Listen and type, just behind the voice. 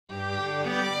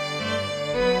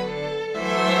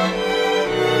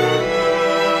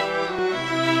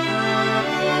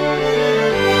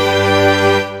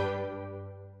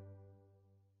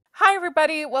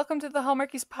everybody. Welcome to the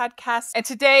Hallmarkies podcast. And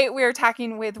today we are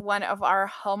talking with one of our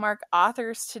Hallmark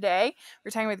authors today. We're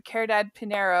talking with Caridad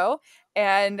Piñeiro,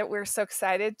 and we're so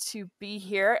excited to be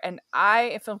here. And I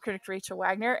am film critic Rachel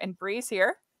Wagner, and Bree's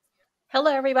here.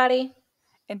 Hello, everybody.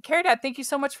 And Caridad, thank you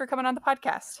so much for coming on the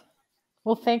podcast.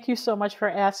 Well, thank you so much for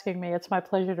asking me. It's my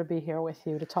pleasure to be here with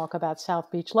you to talk about South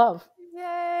Beach Love.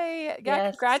 Yay. Yeah,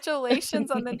 Yes.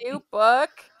 Congratulations on the new book.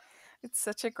 It's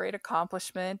such a great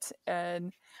accomplishment.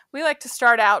 And we like to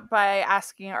start out by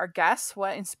asking our guests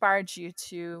what inspired you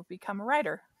to become a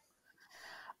writer.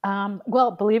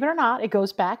 Well, believe it or not, it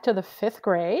goes back to the 5th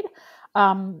grade.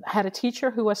 Had a teacher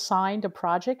who assigned a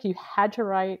project. You had to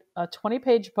write a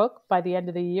 20-page book by the end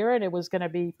of the year, and it was going to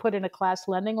be put in a class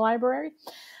lending library.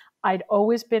 I'd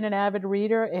always been an avid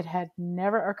reader. It had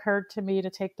never occurred to me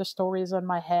to take the stories in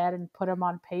my head and put them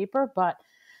on paper, but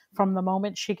from the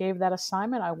moment she gave that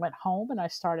assignment, I went home and I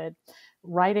started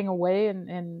writing away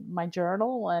in my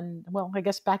journal. And well, I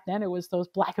guess back then it was those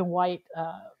black and white,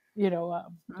 what do you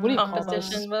call those?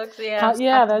 Composition books, yeah.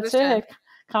 Yeah, that's it.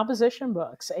 Composition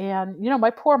books. And, my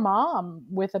poor mom,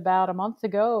 with about a month to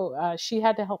go, she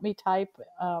had to help me type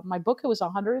my book. It was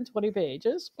 120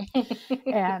 pages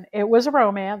and it was a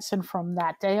romance. And from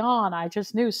that day on, I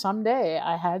just knew someday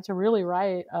I had to really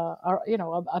write,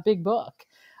 a big book.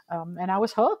 And I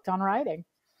was hooked on writing.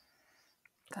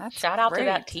 Shout out to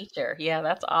that teacher. Yeah,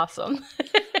 that's awesome.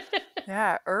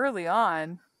 Yeah, early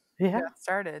on. Yeah.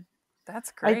 Started.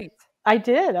 That's great. I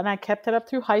did. And I kept it up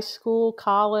through high school,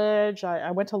 college.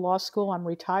 I went to law school. I'm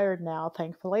retired now,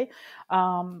 thankfully.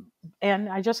 And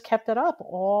I just kept it up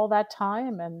all that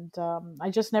time. And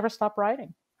I just never stopped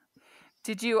writing.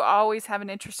 Did you always have an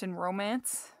interest in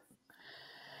romance?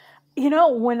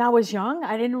 When I was young,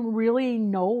 I didn't really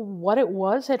know what it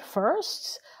was at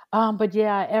first. But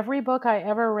yeah, every book I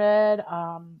ever read,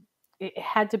 it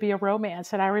had to be a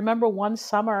romance. And I remember one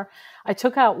summer, I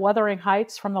took out Wuthering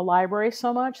Heights from the library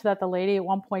so much that the lady at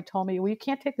one point told me, well, you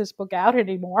can't take this book out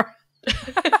anymore.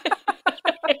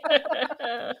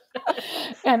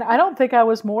 And I don't think I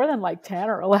was more than like 10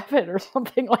 or 11 or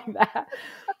something like that.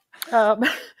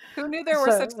 Who knew there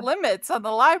were such limits on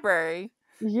the library?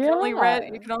 Yeah.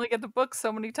 You can only get the book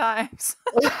so many times.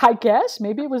 I guess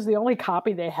maybe it was the only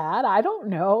copy they had. I don't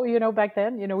know. Back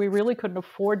then, we really couldn't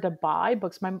afford to buy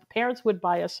books. My parents would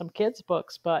buy us some kids'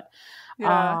 books, but,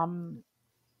 Yeah.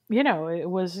 it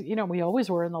was, we always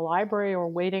were in the library or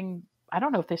waiting. I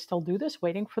don't know if they still do this,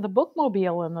 waiting for the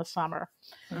bookmobile in the summer.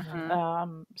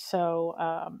 Mhm.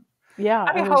 Yeah.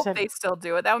 I hope they still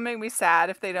do it. That would make me sad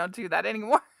if they don't do that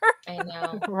anymore. I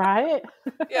know. Right?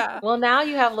 Yeah. Well, now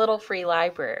you have little free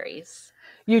libraries.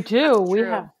 You do. That's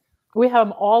true. We have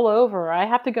them all over. I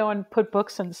have to go and put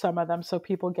books in some of them so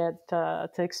people get to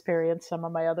experience some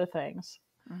of my other things.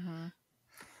 Mm-hmm.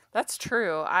 That's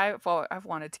true. I've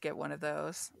wanted to get one of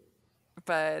those,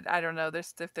 but I don't know.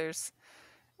 If there's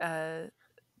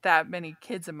that many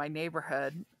kids in my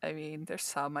neighborhood. I mean, there's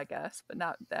some, I guess, but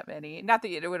not that many. Not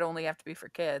that it would only have to be for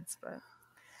kids,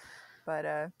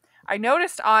 but I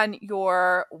noticed on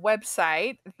your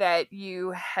website that you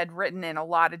had written in a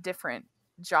lot of different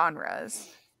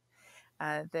genres.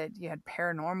 That you had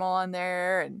paranormal on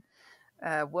there and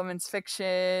women's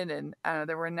fiction, and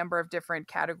there were a number of different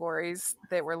categories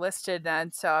that were listed.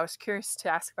 And so I was curious to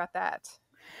ask about that.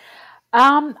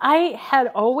 I had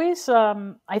always,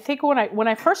 I think when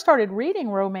I first started reading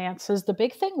romances, the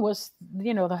big thing was,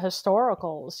 the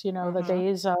historicals, the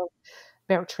days of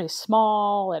Beatrice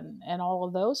Small and all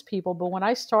of those people. But when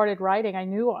I started writing, I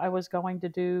knew I was going to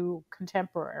do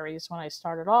contemporaries when I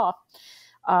started off.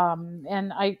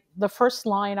 And the first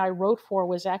line I wrote for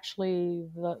was actually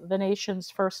the nation's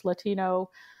first Latino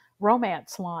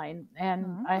romance line.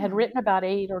 And I had written about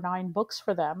 8 or 9 books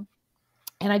for them.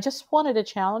 And I just wanted to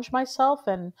challenge myself,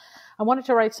 and I wanted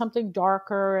to write something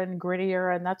darker and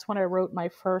grittier. And that's when I wrote my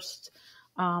first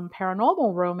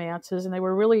paranormal romances, and they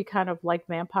were really kind of like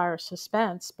vampire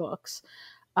suspense books.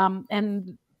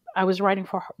 And I was writing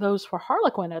those for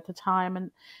Harlequin at the time,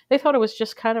 and they thought it was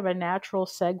just kind of a natural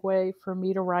segue for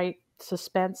me to write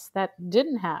suspense that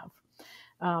didn't have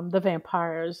the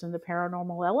vampires and the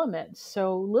paranormal elements.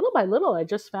 So little by little, I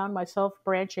just found myself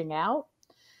branching out.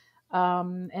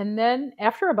 And then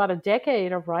after about a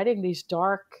decade of writing these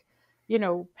dark,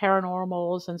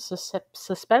 paranormals and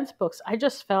suspense books, I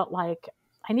just felt like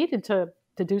I needed to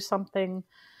do something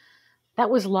that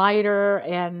was lighter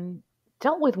and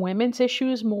dealt with women's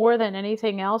issues more than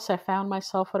anything else. I found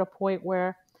myself at a point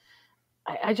where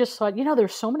I just thought,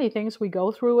 there's so many things we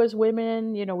go through as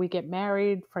women. We get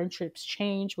married, friendships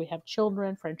change, we have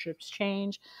children, friendships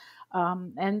change.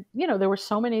 And, there were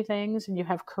so many things, and you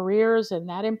have careers, and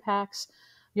that impacts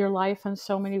your life in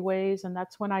so many ways. And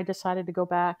that's when I decided to go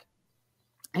back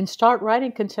and start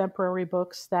writing contemporary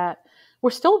books that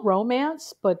were still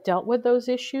romance, but dealt with those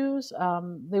issues.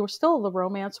 They were still, the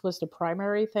romance was the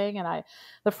primary thing. And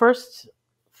the first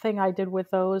thing I did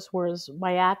with those was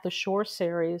my At the Shore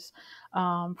series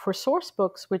for Source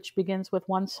Books, which begins with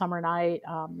One Summer Night.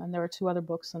 And there are 2 other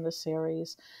books in the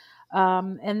series.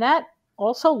 And that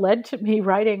also led to me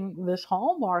writing this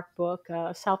Hallmark book,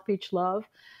 South Beach Love,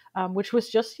 which was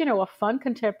just, a fun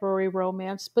contemporary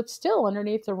romance, but still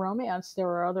underneath the romance, there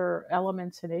are other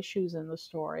elements and issues in the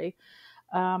story.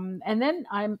 And then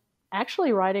I'm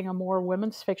actually writing a more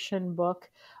women's fiction book.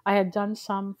 I had done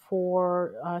some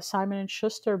for Simon &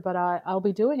 Schuster, but I'll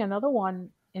be doing another one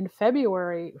in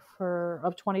February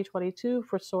of 2022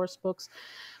 for Source Books,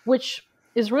 which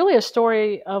is really a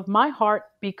story of my heart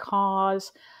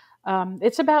because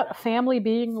it's about a family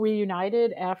being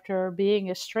reunited after being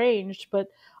estranged, but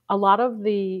a lot of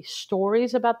the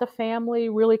stories about the family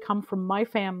really come from my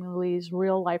family's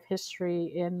real life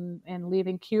history in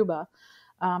leaving Cuba.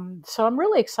 So I'm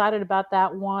really excited about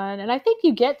that one. And I think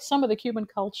you get some of the Cuban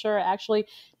culture actually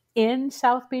in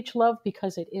South Beach Love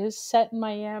because it is set in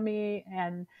Miami.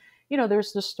 And,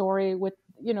 there's the story with,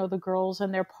 the girls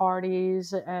and their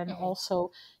parties. And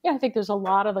also, I think there's a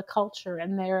lot of the culture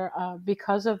in there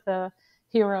because of the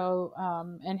hero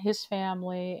and his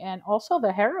family, and also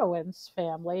the heroine's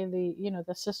family,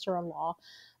 the sister-in-law.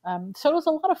 So it was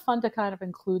a lot of fun to kind of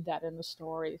include that in the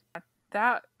story.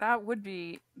 That would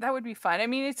be fun. I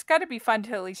mean, it's got to be fun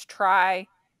to at least try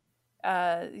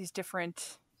these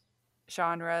different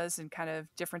genres and kind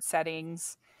of different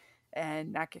settings,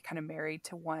 and not get kind of married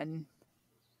to one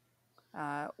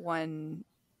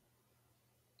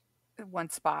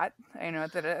spot. I know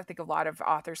that I think a lot of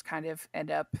authors kind of end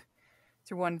up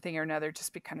through one thing or another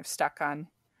just be kind of stuck on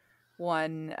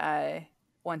one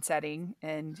setting,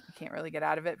 and you can't really get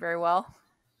out of it very well.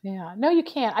 Yeah, no, you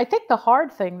can't. I think the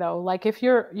hard thing though, like if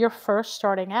you're first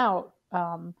starting out,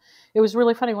 it was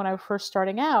really funny when I was first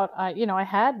starting out. I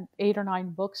had 8 or 9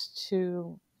 books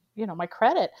to, my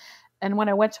credit, and when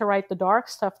I went to write the dark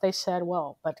stuff, they said,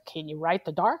 "Well, but can you write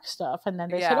the dark stuff?" And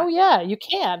then they said, "Oh yeah, you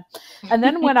can." And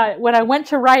then when I went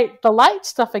to write the light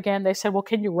stuff again, they said, "Well,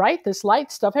 can you write this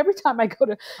light stuff?" Every time I go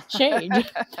to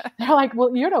change, they're like, "Well,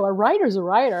 a writer's a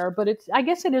writer," but I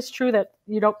guess it is true that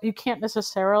you can't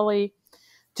necessarily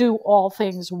do all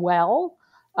things well.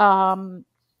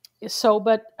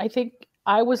 But I think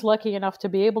I was lucky enough to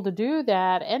be able to do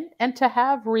that and to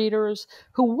have readers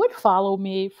who would follow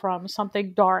me from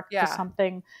something dark to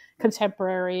something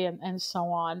contemporary and so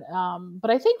on. But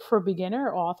I think for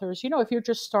beginner authors, if you're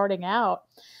just starting out,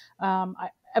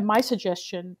 my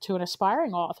suggestion to an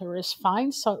aspiring author is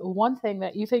find one thing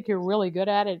that you think you're really good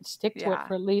at and stick to it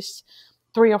for at least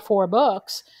 3 or 4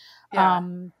 books.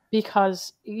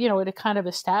 Because it kind of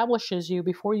establishes you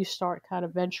before you start kind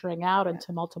of venturing out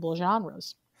into multiple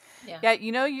genres.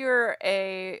 You're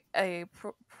a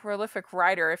prolific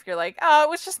writer if you're like, oh, it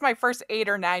was just my first 8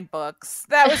 or 9 books.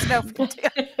 That was no big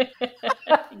deal.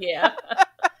 Yeah.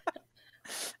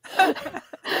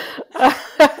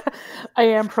 I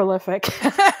am prolific,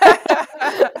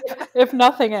 if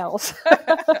nothing else.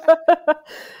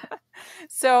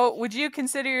 So, would you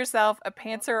consider yourself a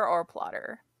pantser or a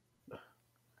plotter?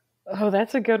 Oh,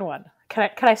 that's a good one. Can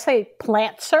I say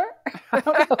plantser? I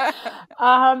don't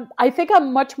know. I think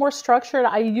I'm much more structured.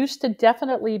 I used to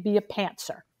definitely be a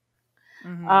pantser,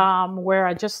 where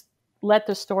I just let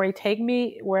the story take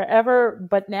me wherever.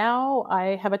 But now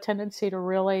I have a tendency to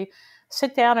really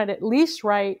sit down and at least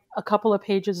write a couple of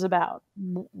pages about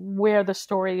where the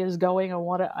story is going and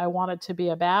what I want it to be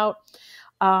about.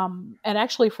 And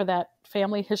actually, for that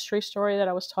family history story that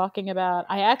I was talking about,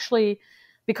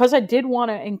 because I did want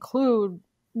to include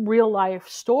real life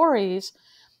stories,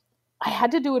 I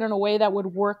had to do it in a way that would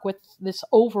work with this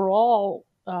overall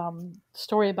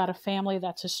story about a family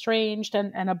that's estranged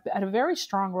and a very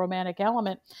strong romantic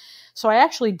element. So I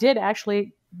did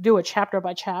do a chapter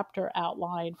by chapter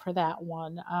outline for that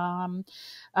one.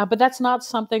 But that's not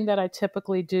something that I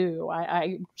typically do.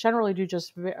 I generally do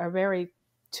just a very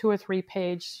 2 or 3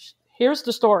 page, here's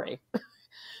the story,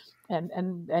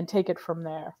 and take it from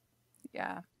there.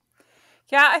 Yeah,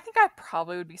 I think I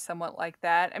probably would be somewhat like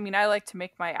that. I mean, I like to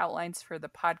make my outlines for the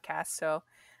podcast, so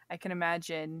I can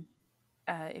imagine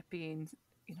it being,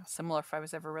 similar if I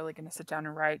was ever really going to sit down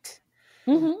and write.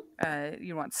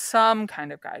 You want some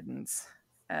kind of guidance.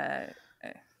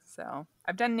 So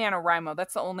I've done NaNoWriMo.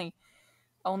 That's the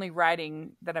only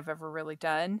writing that I've ever really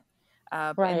done.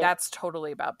 And that's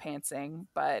totally about pantsing,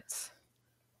 but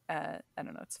I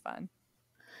don't know, it's fun.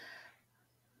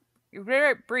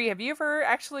 Bree, have you ever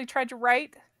actually tried to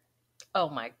write? Oh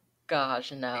my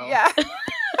gosh, no. Yeah.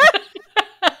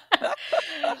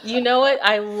 You know what?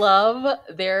 I love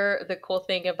the cool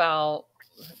thing about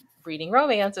reading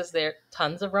romance is there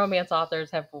tons of romance authors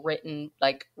have written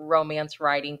like romance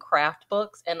writing craft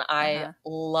books, and I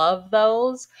love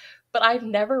those, but I've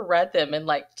never read them and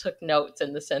like took notes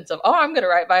in the sense of, oh, I'm going to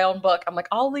write my own book. I'm like,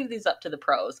 I'll leave these up to the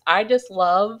pros. I just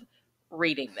love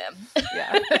reading them.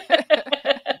 Yeah.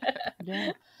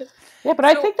 Yeah. Yeah, but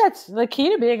I think that's the key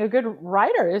to being a good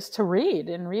writer is to read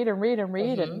and read and read and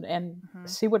read and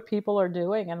see what people are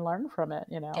doing and learn from it,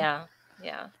 you know? Yeah.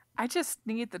 Yeah. I just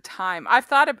need the time. I've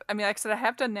thought of, I mean, like I said, I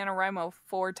have done NaNoWriMo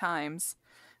 4 times,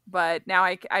 but now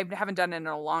I haven't done it in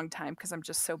a long time because I'm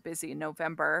just so busy in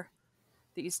November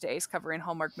these days covering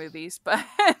Hallmark movies. But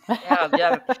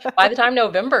yeah. By the time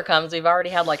November comes, we've already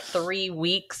had like 3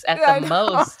 weeks at the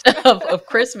most of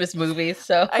Christmas movies.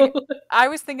 So I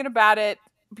was thinking about it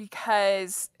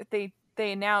because they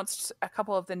announced a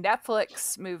couple of the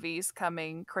Netflix movies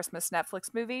coming, Christmas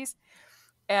Netflix movies,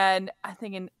 and I'm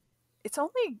thinking it's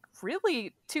only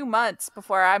really 2 months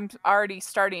before I'm already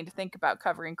starting to think about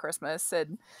covering Christmas.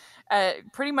 And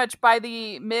pretty much by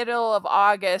the middle of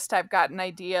August, I've got an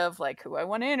idea of like who I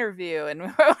want to interview.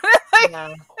 And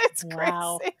it's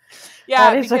crazy.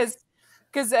 Yeah, because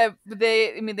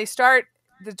they start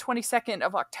the 22nd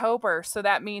of October. So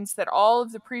that means that all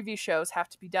of the preview shows have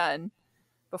to be done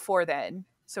before then.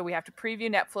 So we have to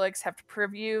preview Netflix, have to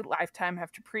preview Lifetime,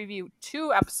 have to preview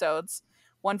 2 episodes,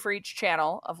 one for each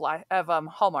channel of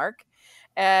Hallmark,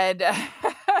 and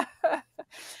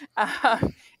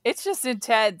it's just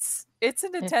intense. It's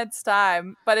an intense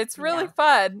time, but it's really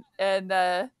fun,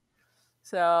 and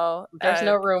so there's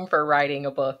no room for writing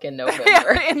a book in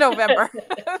November. In November,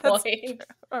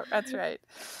 that's right.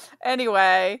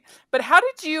 Anyway, but how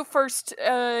did you first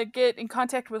get in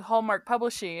contact with Hallmark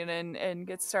Publishing and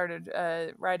get started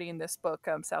writing this book,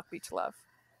 South Beach Love?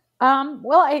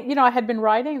 Well, I had been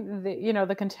writing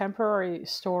the contemporary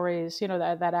stories,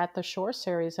 that At the Shore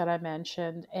series that I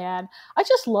mentioned, and I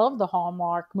just loved the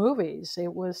Hallmark movies. They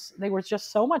were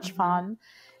just so much fun,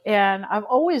 and I've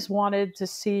always wanted to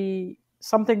see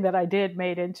something that I did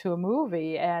made into a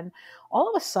movie. And all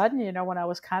of a sudden, when I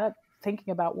was kind of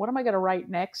thinking about what am I going to write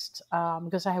next,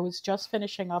 because I was just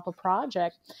finishing up a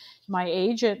project, my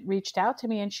agent reached out to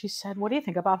me and she said, what do you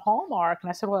think about Hallmark?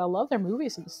 And I said, well, I love their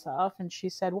movies and stuff. And she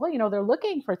said, well, they're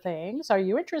looking for things. Are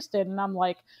you interested? And I'm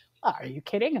like, oh, are you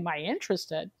kidding? Am I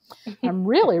interested? I'm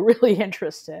really, really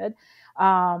interested.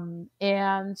 And,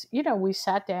 we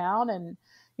sat down and,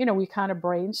 we kind of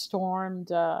brainstormed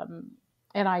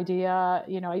an idea.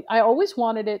 I always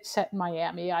wanted it set in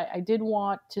Miami. I did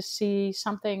want to see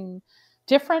something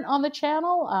different on the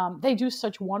channel. They do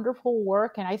such wonderful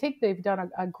work, and I think they've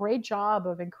done a great job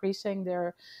of increasing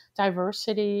their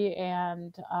diversity.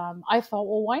 And I thought,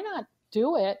 well, why not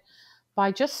do it by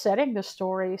just setting the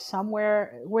story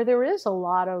somewhere where there is a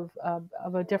lot of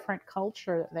a different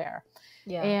culture there.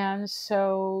 Yeah. And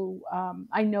so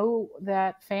I know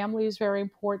that family is very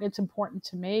important. It's important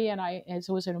to me, and it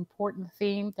was an important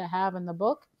theme to have in the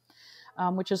book,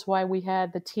 which is why we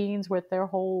had the teens with their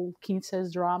whole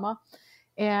Quinces drama.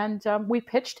 And we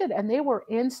pitched it, and they were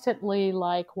instantly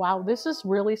like, wow, this is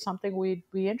really something we'd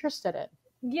be interested in.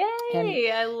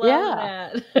 Yay! I love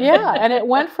that. Yeah, and it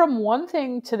went from one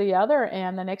thing to the other,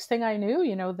 and the next thing I knew,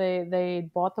 they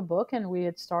bought the book, and we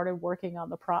had started working on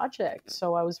the project.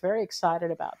 So I was very excited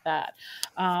about that.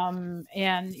 And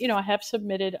I have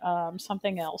submitted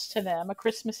something else to them, a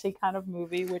Christmassy kind of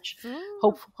movie, which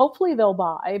hopefully they'll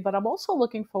buy. But I'm also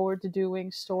looking forward to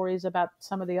doing stories about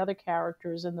some of the other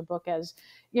characters in the book. As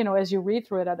you read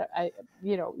through it,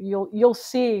 you'll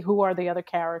see who are the other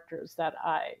characters that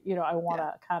I want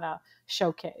to kind of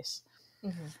showcase.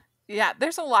 Mm-hmm. Yeah,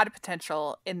 there's a lot of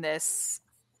potential in this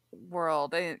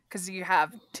world because you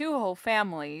have 2 whole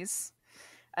families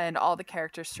and all the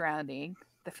characters surrounding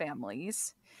the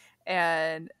families,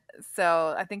 and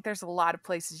so I think there's a lot of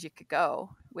places you could go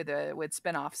with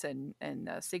spin-offs and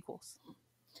sequels.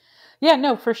 Yeah,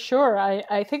 no, for sure.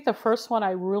 I think the first one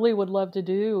I really would love to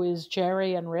do is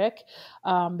Jerry and Rick,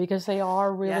 because they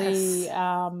are really,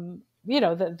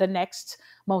 the next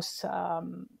most,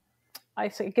 I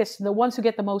guess the ones who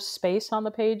get the most space on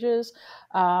the pages.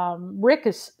 Rick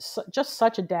is just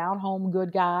such a down-home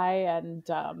good guy, and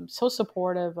so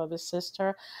supportive of his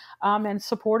sister, and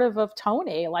supportive of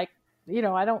Tony. Like,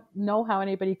 I don't know how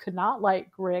anybody could not like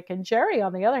Rick. And Jerry,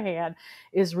 on the other hand,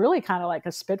 is really kind of like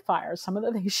a spitfire. Some of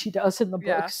the things she does in the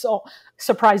book so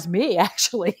surprised me,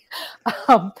 actually.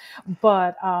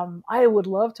 But I would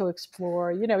love to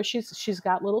explore, she's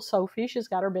got little Sophie, she's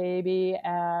got her baby,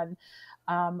 and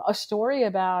a story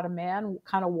about a man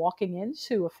kind of walking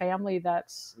into a family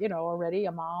that's, already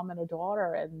a mom and a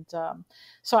daughter. And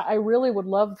so I really would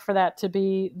love for that to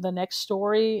be the next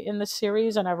story in the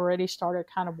series. And I've already started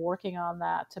kind of working on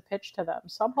that to pitch to them.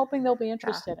 So I'm hoping they'll be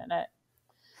interested in it.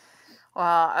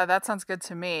 Well, that sounds good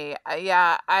to me.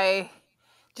 Did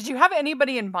you have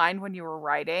anybody in mind when you were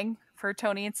writing for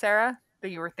Tony and Sarah that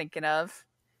you were thinking of?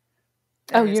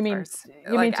 Oh, you mean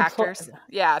actors?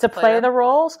 To play the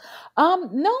roles? No,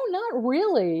 not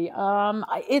really.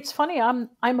 It's funny.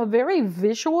 I'm a very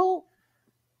visual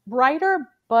writer,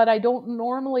 but I don't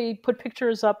normally put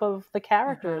pictures up of the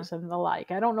characters and the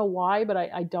like. I don't know why, but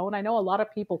I don't. I know a lot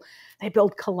of people, they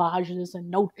build collages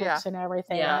and notebooks and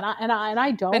everything, and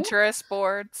I don't. Pinterest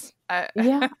boards.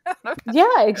 Yeah,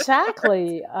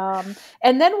 exactly.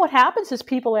 And then what happens is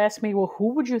people ask me, well,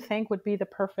 who would you think would be the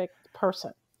perfect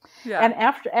person? Yeah. And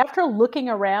after looking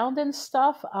around and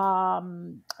stuff,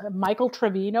 Michael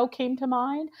Trevino came to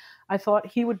mind. I thought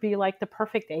he would be like the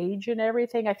perfect age and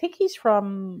everything. I think he's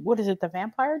from, what is it, The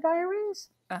Vampire Diaries?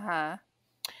 Uh-huh.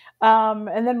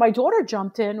 And then my daughter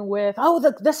jumped in with,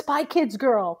 the Spy Kids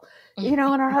girl, and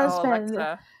her husband.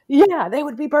 Yeah, they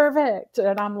would be perfect.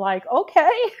 And I'm like, okay.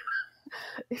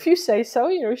 If you say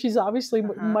so, she's obviously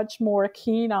much more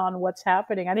keen on what's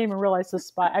happening. I didn't even realize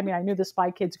I knew the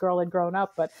Spy Kids girl had grown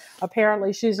up, but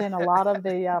apparently she's in a lot of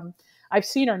the, I've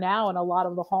seen her now in a lot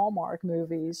of the Hallmark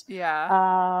movies.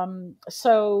 Yeah.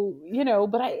 So,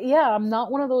 but I'm not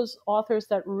one of those authors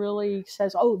that really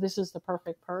says, oh, this is the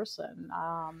perfect person.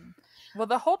 Well,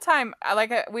 the whole time,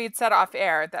 like we had said off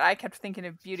air, that I kept thinking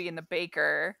of Beauty and the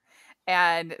Baker.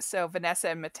 And so Vanessa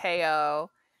and Mateo,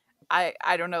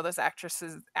 I don't know those actor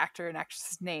and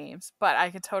actresses' names, but I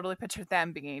could totally picture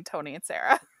them being Tony and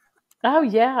Sarah. Oh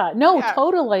yeah, no,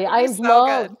 totally. I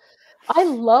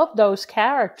love those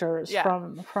characters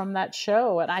from that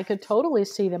show, and I could totally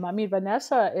see them. I mean,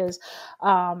 Vanessa is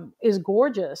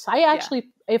gorgeous. I actually,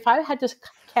 if I had to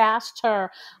cast her,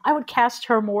 I would cast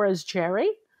her more as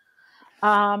Jerry.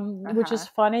 Which is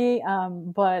funny.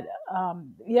 But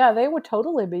they would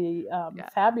totally be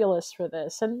fabulous for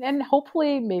this. And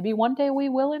hopefully maybe one day we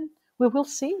will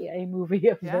see a movie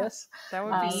of this. That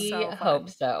would be so fun. Hope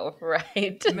so,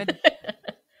 right?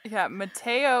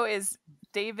 Mateo is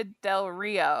David Del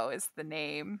Rio is the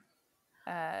name.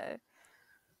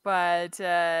 But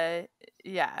they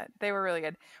were really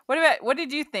good. What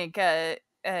did you think,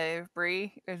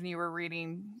 Bree, when you were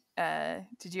reading?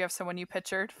 Did you have someone you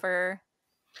pictured for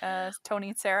Tony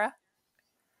and Sarah?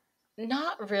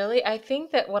 Not really. I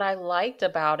think that what I liked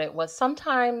about it was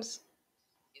sometimes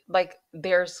like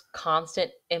there's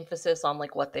constant emphasis on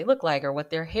like what they look like or what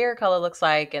their hair color looks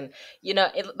like, and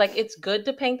it's good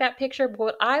to paint that picture, but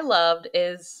what I loved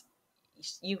is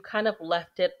you kind of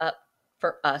left it up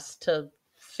for us to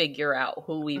figure out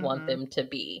who we want them to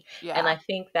be. And I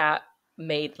think that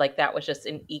made that was just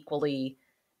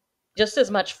just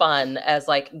as much fun as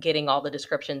like getting all the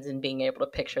descriptions and being able to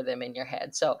picture them in your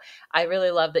head. So I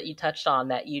really love that you touched on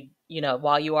that.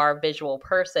 While you are a visual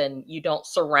person, you don't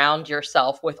surround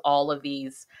yourself with all of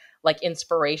these like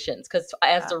inspirations. Because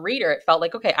as the reader, it felt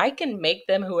like, okay, I can make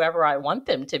them whoever I want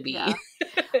them to be. Yeah.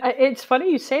 It's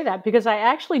funny you say that, because I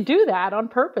actually do that on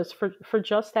purpose for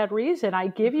just that reason. I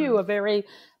give you a very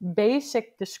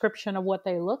basic description of what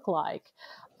they look like.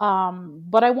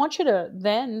 But I want you to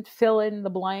then fill in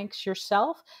the blanks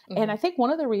yourself. And I think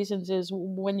one of the reasons is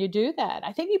when you do that,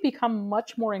 I think you become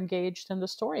much more engaged in the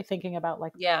story, thinking about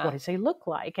what does they look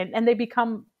like? And they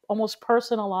become almost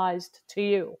personalized to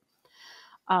you.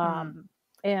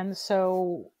 And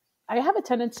so I have a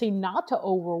tendency not to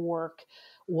overwork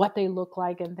what they look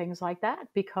like and things like that,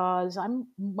 because I'm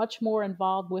much more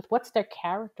involved with what's their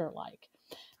character like.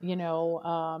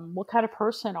 What kind of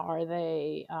person are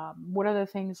they? What are the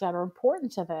things that are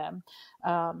important to them?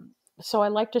 So I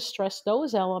like to stress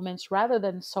those elements rather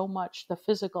than so much the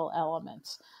physical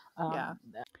elements.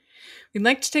 We'd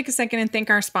like to take a second and thank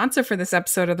our sponsor for this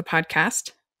episode of the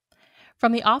podcast.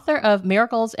 From the author of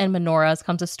Miracles and Menorahs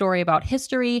comes a story about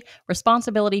history,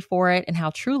 responsibility for it, and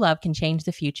how true love can change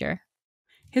the future.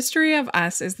 History of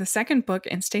Us is the second book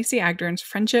in Stacey Agdern's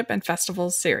Friendship and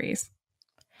Festivals series.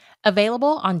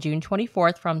 Available on June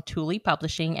 24th from Thule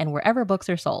Publishing and wherever books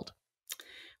are sold.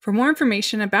 For more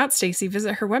information about Stacey,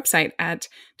 visit her website at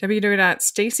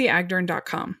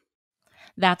www.staceyagdern.com.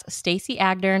 That's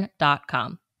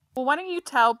staceyagdern.com. Well, why don't you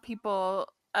tell people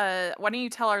why don't you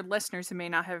tell our listeners who may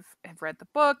not have read the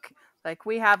book, like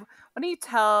we have, why don't you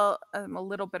tell a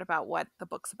little bit about what the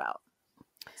book's about?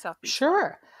 South Beach Love.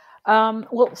 Sure.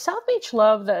 Well, South Beach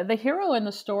Love, the hero in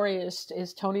the story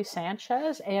is Tony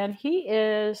Sanchez, and he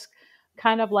is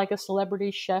kind of like a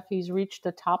celebrity chef. He's reached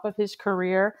the top of his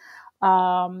career,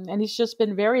 and he's just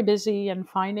been very busy and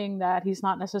finding that he's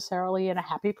not necessarily in a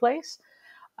happy place.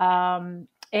 And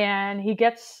he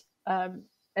gets an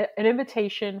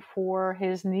invitation for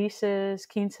his niece's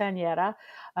quinceañera.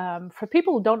 For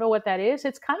people who don't know what that is,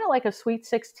 it's kind of like a Sweet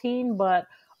 16, but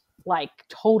like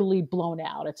totally blown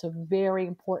out. It's a very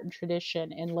important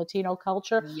tradition in Latino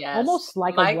culture, Yes. almost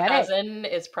like my a wedding. cousin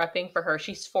is prepping for her.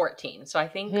 She's 14. So I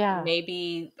think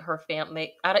maybe her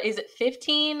family, is it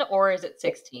 15 or is it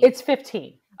 16? It's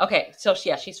 15. Okay. So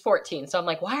yeah, she's 14. So I'm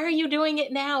like, why are you doing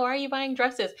it now? Why are you buying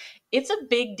dresses? It's a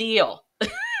big deal.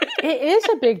 It is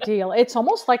a big deal. It's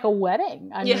almost like a wedding.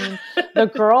 I mean, the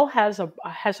girl has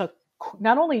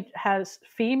not only has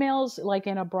females like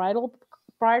in a bride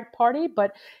party,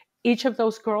 but each of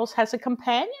those girls has a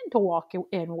companion to walk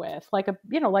in with, like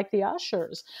like the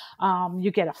ushers.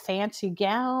 You get a fancy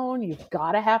gown. You've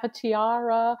got to have a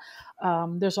tiara.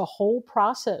 There's a whole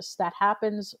process that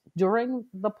happens during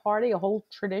the party, a whole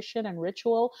tradition and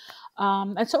ritual.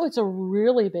 And so it's a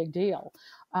really big deal.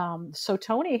 So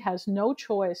Tony has no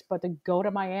choice but to go to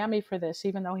Miami for this,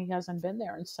 even though he hasn't been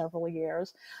there in several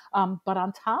years. But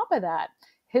on top of that,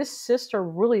 his sister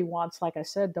really wants, like I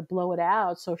said, to blow it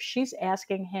out. So she's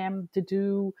asking him to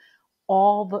do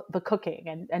all the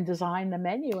cooking and design the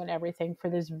menu and everything for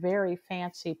this very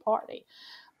fancy party.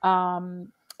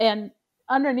 And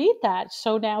underneath that,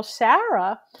 so now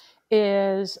Sarah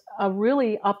is a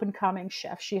really up-and-coming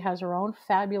chef. She has her own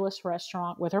fabulous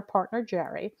restaurant with her partner,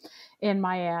 Jerry, in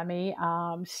Miami.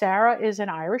 Sarah is an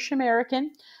Irish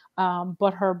American,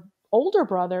 but her older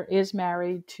brother is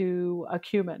married to a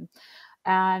Cuban.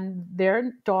 And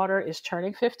their daughter is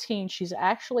turning 15. She's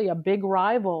actually a big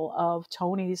rival of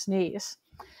Tony's niece.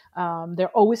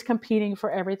 They're always competing for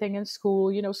everything in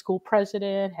school, school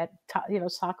president,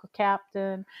 soccer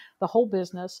captain, the whole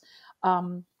business.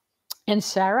 And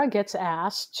Sarah gets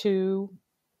asked to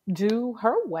do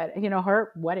her wedding,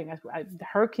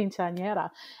 her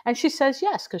quinceañera. And she says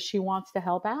yes, because she wants to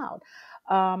help out.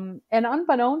 And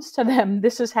unbeknownst to them,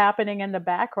 this is happening in the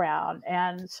background.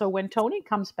 And so when Tony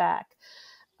comes back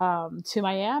to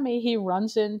Miami, he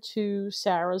runs into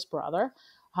Sarah's brother,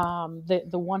 the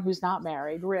one who's not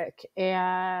married, Rick.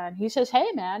 And he says, hey,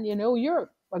 man,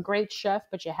 you're a great chef,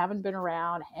 but you haven't been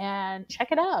around. And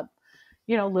check it out.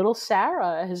 Little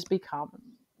Sarah has become,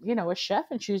 a chef,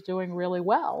 and she's doing really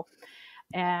well.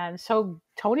 And so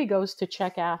Tony goes to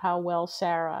check out how well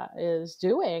Sarah is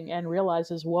doing and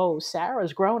realizes, whoa,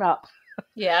 Sarah's grown up.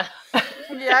 Yeah.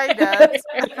 Yeah, he does.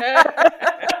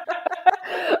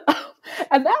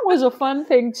 And that was a fun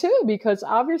thing too, because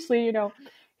obviously,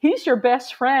 he's your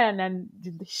best friend and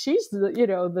she's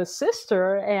the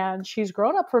sister, and she's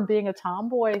grown up from being a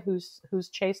tomboy who's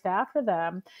chased after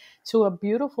them to a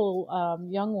beautiful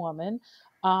young woman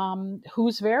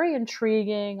who's very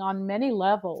intriguing on many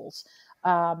levels.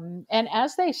 And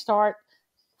as they start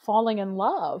falling in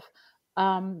love,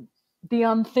 the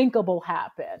unthinkable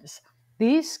happens.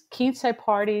 These quince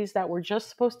parties that were just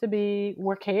supposed to be,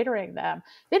 we're catering them.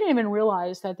 They didn't even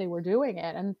realize that they were doing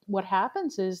it. And what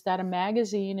happens is that a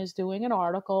magazine is doing an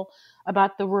article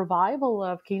about the revival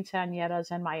of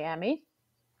quinceañeras in Miami.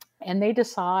 And they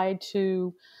decide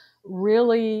to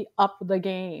really up the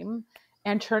game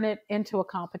and turn it into a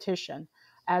competition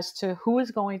as to who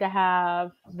is going to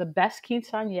have the best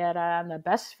quinceañera and the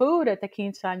best food at the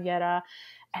quinceañera.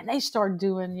 And they start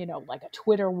doing, like a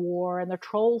Twitter war, and the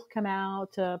trolls come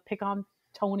out to pick on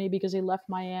Tony because he left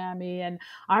Miami, and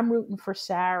I'm rooting for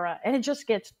Sarah. And it just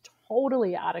gets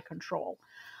totally out of control.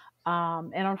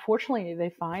 And unfortunately, they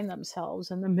find themselves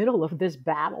in the middle of this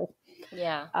battle.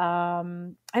 Yeah.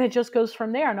 And it just goes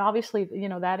from there. And obviously,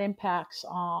 that impacts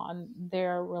on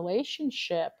their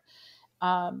relationship,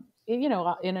 in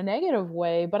a negative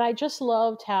way. But I just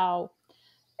loved how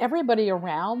everybody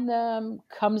around them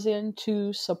comes in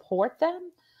to support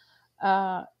them.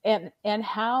 And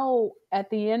how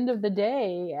at the end of the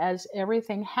day, as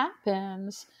everything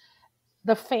happens,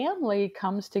 the family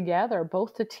comes together,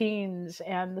 both the teens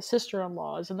and the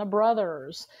sister-in-laws and the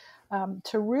brothers,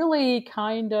 to really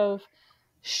kind of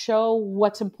show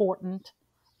what's important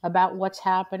about what's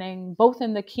happening, both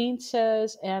in the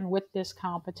quinces and with this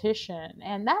competition.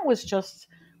 And that was just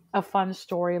a fun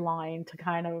storyline to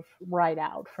kind of write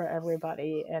out for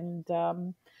everybody. And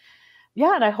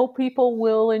and I hope people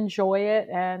will enjoy it,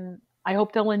 and I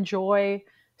hope they'll enjoy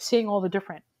seeing all the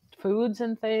different foods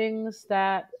and things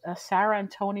that Sarah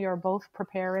and Tony are both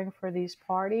preparing for these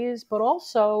parties, but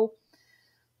also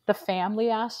the family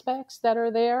aspects that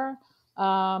are there.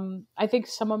 I think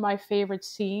some of my favorite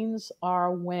scenes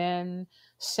are when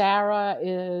Sarah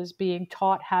is being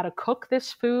taught how to cook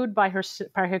this food by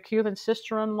her Cuban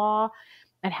sister-in-law,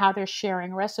 and how they're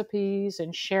sharing recipes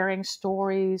and sharing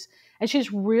stories, and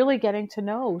she's really getting to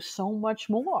know so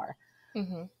much more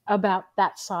about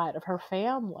that side of her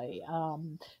family.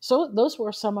 So those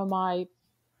were some of my,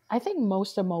 I think,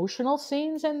 most emotional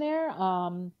scenes in there.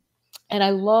 And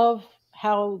I love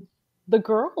how the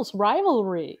girls'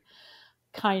 rivalry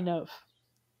kind of,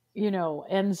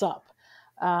 ends up.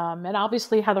 And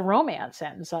obviously how the romance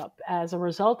ends up as a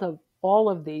result of all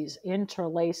of these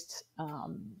interlaced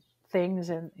things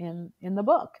in the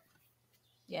book.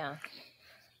 Yeah.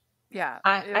 Yeah.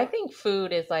 I think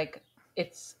food is like,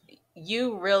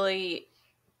 you really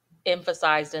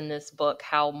emphasized in this book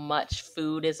how much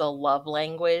food is a love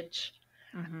language.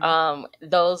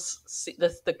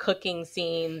 The cooking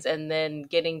scenes, and then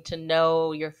getting to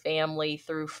know your family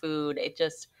through food, it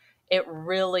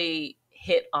really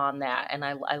hit on that, and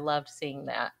I loved seeing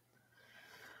that.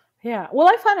 Yeah. Well,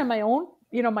 I found in my own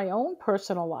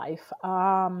personal life,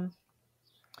 I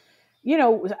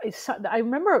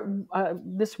remember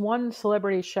this one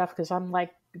celebrity chef, because I'm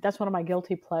like, that's one of my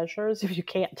guilty pleasures, if you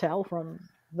can't tell from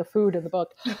the food in the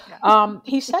book. Yeah.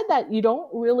 He said that you don't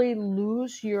really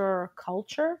lose your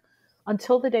culture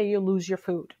until the day you lose your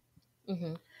food.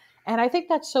 Mm-hmm. And I think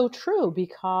that's so true,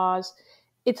 because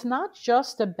it's not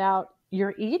just about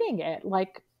you're eating it.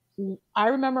 Like, I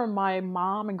remember my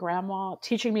mom and grandma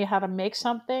teaching me how to make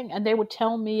something, and they would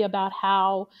tell me about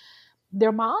how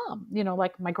their mom,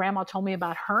 like my grandma told me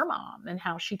about her mom and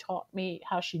how she taught me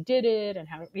how she did it, and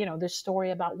how, this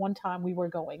story about one time we were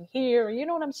going here, you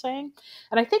know what I'm saying?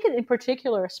 And I think in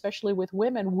particular, especially with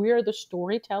women, we're the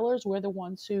storytellers, we're the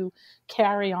ones who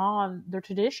carry on their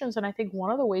traditions. And I think one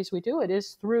of the ways we do it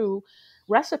is through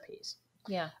recipes.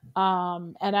 Yeah.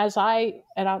 And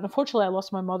unfortunately I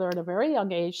lost my mother at a very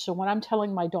young age. So when I'm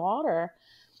telling my daughter,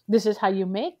 this is how you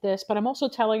make this, but I'm also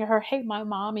telling her, hey, my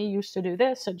mommy used to do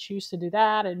this and she used to do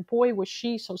that, and boy, was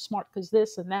she so smart because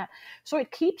this and that. So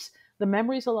it keeps the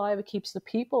memories alive, it keeps the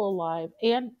people alive,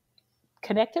 and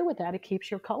connected with that, it keeps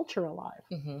your culture alive.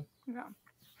 Mm-hmm.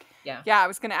 Yeah. I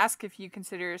was going to ask if you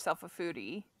consider yourself a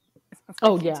foodie.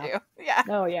 Oh If you yeah. do. Yeah.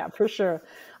 Oh yeah, for sure.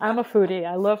 I'm a foodie.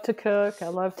 I love to cook, I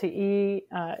love to eat.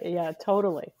 Yeah,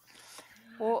 totally.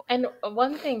 Well, And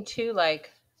one thing too,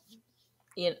 like,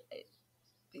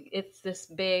 it's this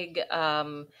big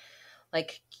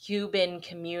like Cuban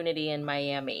community in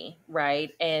Miami, right?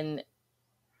 And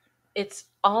it's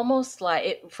almost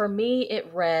like, for me, it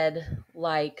read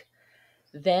like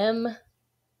them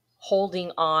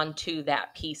holding on to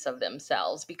that piece of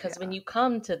themselves, because when you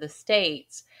come to the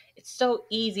States, it's so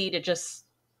easy to just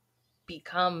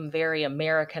become very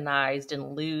Americanized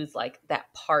and lose like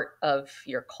that part of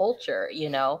your culture,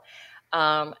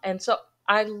 and so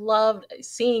I loved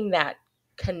seeing that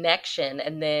connection,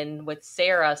 and then with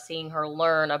Sarah, seeing her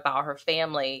learn about her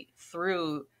family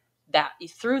through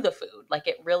the food. Like,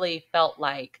 it really felt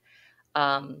like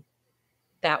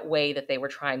that way that they were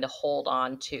trying to hold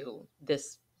on to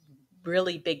this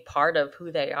really big part of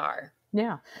who they are.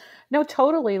 Yeah. No,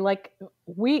 totally. Like,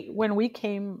 when we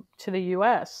came to the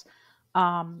US,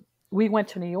 we went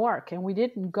to New York, and we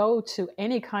didn't go to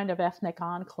any kind of ethnic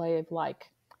enclave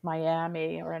like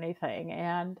Miami or anything.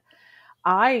 And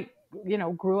I,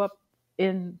 grew up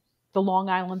in the Long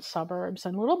Island suburbs,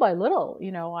 and little by little,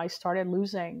 I started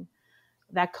losing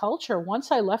that culture once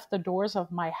I left the doors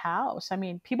of my house. I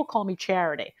mean, people call me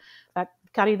Charity. That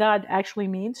Caridad actually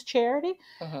means charity.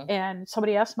 Mm-hmm. And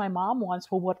somebody asked my mom once,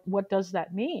 well, what does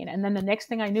that mean? And then the next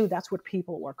thing I knew, that's what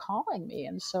people were calling me.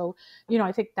 And so,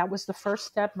 I think that was the first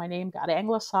step. My name got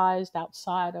anglicized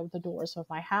outside of the doors of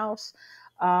my house.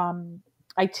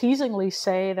 I teasingly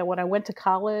say that when I went to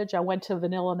college, I went to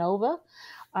Vanilla Nova,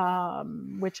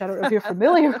 which I don't know if you're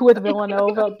familiar with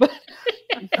Villanova, but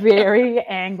very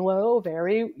Anglo,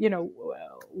 very,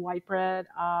 white bread.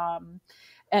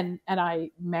 And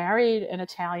I married an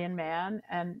Italian man.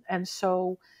 And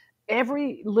so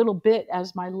every little bit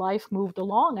as my life moved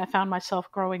along, I found myself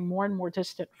growing more and more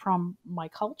distant from my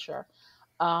culture.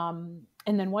 And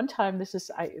then one time,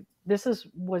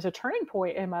 was a turning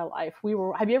point in my life.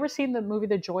 Have you ever seen the movie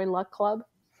The Joy Luck Club?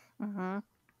 mm-hmm.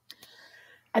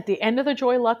 At the end of The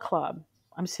Joy Luck Club,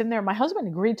 I'm sitting there. My husband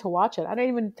agreed to watch it. I didn't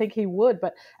even think he would,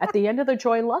 but at the end of The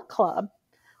Joy Luck Club,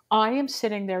 I am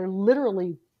sitting there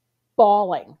literally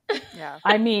bawling. Yeah.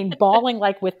 I mean, bawling,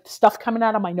 like with stuff coming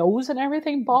out of my nose and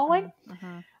everything, bawling.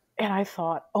 Mm-hmm. And I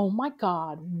thought, oh my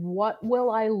God, what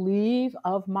will I leave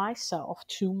of myself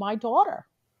to my daughter?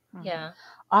 Yeah.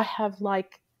 I have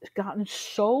like gotten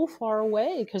so far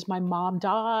away because my mom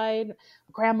died,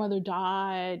 grandmother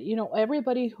died,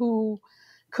 everybody who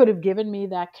could have given me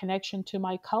that connection to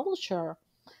my culture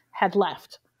had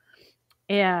left.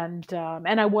 And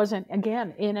I wasn't,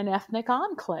 again, in an ethnic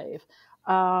enclave.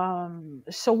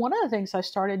 So one of the things I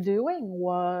started doing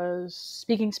was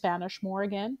speaking Spanish more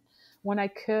again when I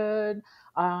could.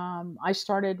 I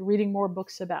started reading more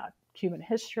books about human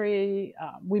history.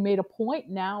 We made a point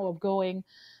now of going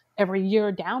every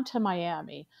year down to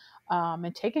Miami,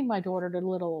 and taking my daughter to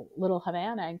little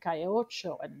Havana and Calle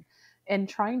Ocho, and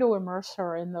trying to immerse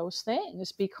her in those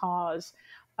things, because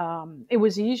it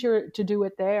was easier to do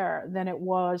it there than it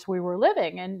was we were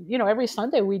living. And every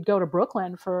Sunday we'd go to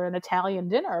Brooklyn for an Italian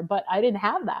dinner, but I didn't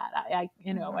have that. I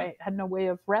had no way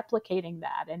of replicating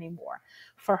that anymore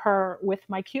for her with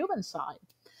my Cuban side.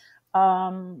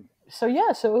 So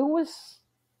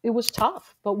it was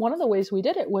tough, but one of the ways we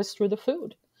did it was through the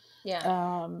food.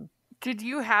 Yeah. Did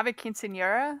you have a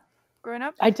quinceañera growing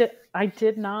up? I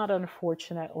did not,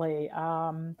 unfortunately.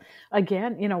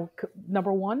 Again,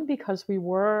 number one, because we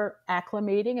were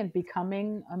acclimating and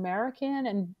becoming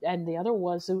American, and the other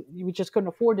was we just couldn't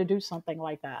afford to do something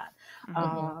like that.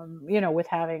 With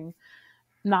having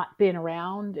not been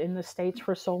around in the States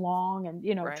for so long, and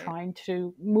Right. trying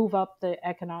to move up the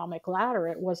economic ladder,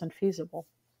 it wasn't feasible.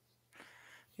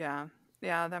 Yeah.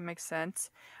 Yeah, that makes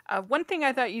sense. One thing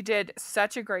I thought you did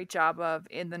such a great job of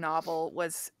in the novel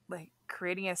was like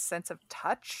creating a sense of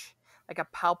touch, like a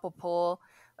palpable,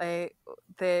 like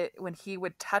when he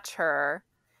would touch her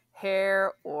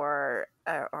hair or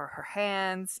her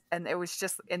hands, and it was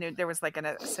just, and there was like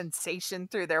a sensation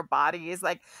through their bodies.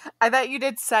 Like, I thought you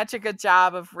did such a good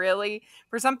job of really,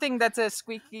 for something that's a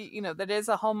squeaky, that is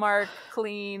a Hallmark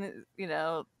clean,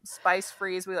 spice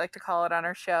free, as we like to call it on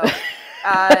our show.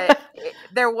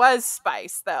 There was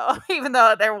spice, though, even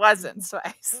though there wasn't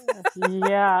spice.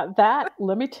 Yeah,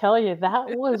 let me tell you,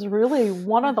 that was really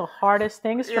one of the hardest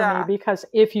things for Yeah. me, because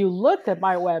if you looked at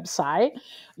my website,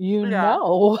 Yeah.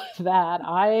 know that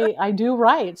I do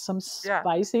write some Yeah.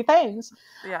 spicy things.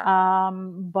 Yeah.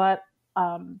 But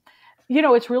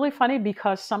it's really funny,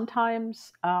 because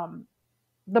sometimes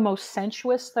the most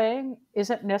sensuous thing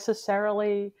isn't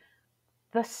necessarily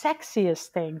the sexiest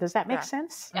thing. Does that make Yeah.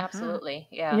 sense? Absolutely.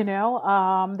 Yeah.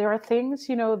 There are things,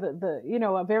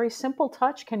 a very simple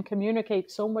touch can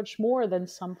communicate so much more than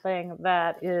something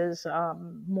that is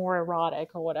more erotic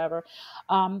or whatever.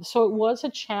 So it was a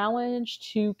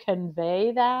challenge to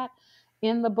convey that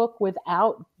in the book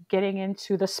without getting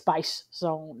into the spice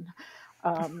zone.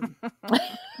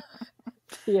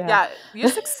 Yeah, you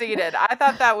succeeded. I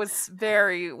thought that was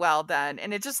very well done,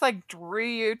 and it just like drew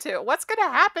you to what's going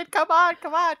to happen. Come on,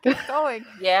 keep going.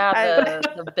 Yeah,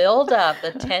 the build up,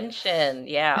 the tension.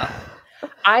 Yeah.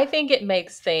 I think it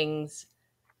makes things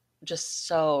just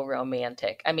so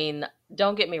romantic. I mean,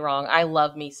 don't get me wrong, I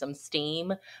love me some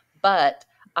steam, but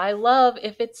I love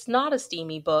if it's not a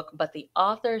steamy book, but the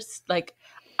author's, like,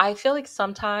 I feel like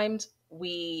sometimes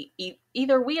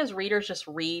either we as readers just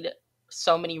read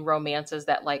so many romances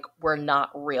that like we're not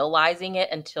realizing it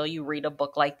until you read a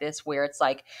book like this, where it's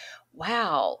like,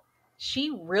 wow,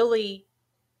 she really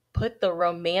put the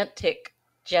romantic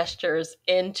gestures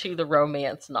into the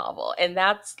romance novel. And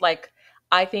that's like,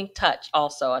 I think touch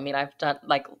also. I mean, I've done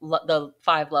like the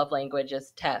 5 love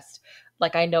languages test.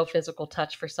 Like, I know physical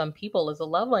touch for some people is a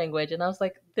love language. And I was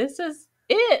like, this is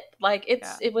it. Like,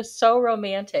 it was so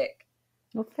romantic.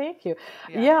 Well, thank you.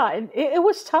 Yeah, and it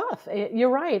was tough. You're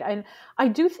right. And I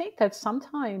do think that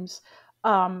sometimes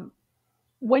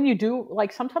when you do,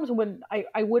 like sometimes when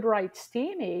I would write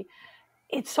steamy,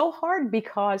 it's so hard,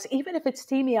 because even if it's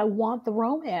steamy, I want the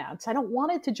romance. I don't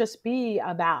want it to just be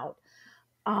about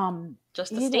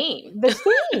just the steam. The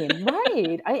steam,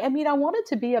 right? I mean, I want it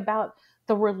to be about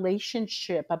the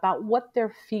relationship, about what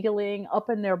they're feeling up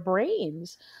in their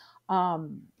brains,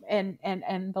 and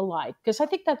the like. Because I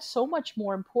think that's so much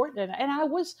more important. And I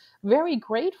was very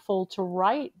grateful to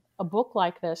write a book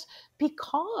like this,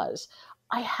 because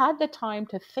I had the time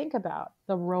to think about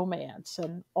the romance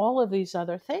and all of these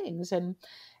other things, and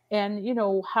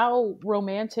how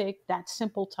romantic that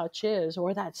simple touch is,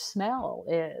 or that smell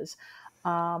is.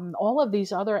 All of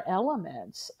these other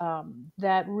elements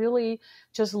that really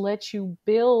just let you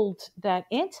build that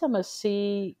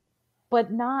intimacy,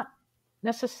 but not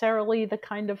necessarily the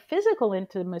kind of physical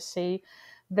intimacy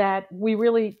that we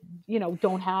really,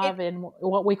 don't have in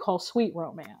what we call sweet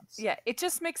romance. Yeah, it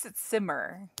just makes it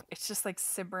simmer. It's just like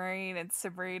simmering and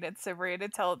simmering and simmering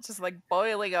until it's just like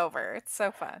boiling over. It's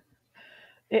so fun.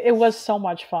 It was so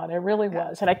much fun. It really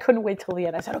was. And I couldn't wait till the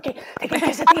end. I said, okay, they can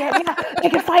kiss at the end. Yeah, they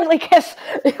can finally kiss.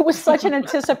 It was such an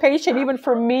anticipation, even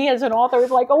for me as an author. It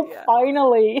was like, oh,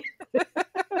 finally.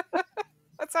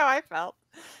 That's how I felt.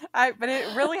 But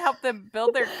it really helped them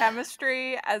build their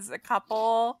chemistry as a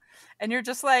couple. And you're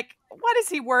just like, what is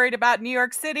he worried about? New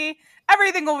York City?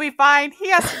 Everything will be fine. He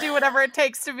has to do whatever it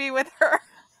takes to be with her.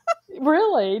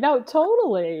 Really? No,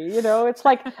 totally. It's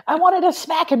like, I wanted to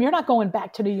smack him. You're not going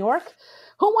back to New York.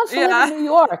 Who wants to live in New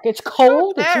York? It's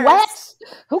cold. It's wet.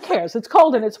 Who cares? It's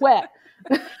cold and it's wet.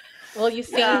 Well, you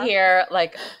see here,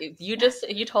 like you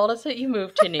told us that you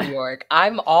moved to New York.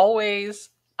 I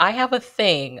have a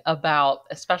thing about,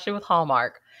 especially with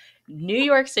Hallmark, New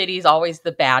York City is always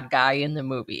the bad guy in the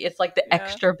movie. It's like the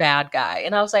extra bad guy.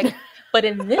 And I was like, but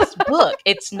in this book,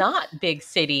 it's not big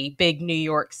New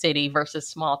York City versus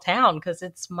small town, because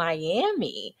it's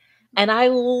Miami. And I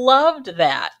loved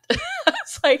that.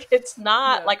 It's like, it's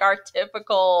not like our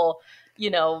typical,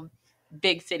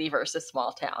 big city versus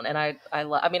small town. And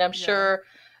I'm sure,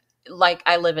 like,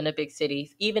 I live in a big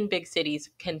city. Even big cities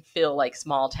can feel like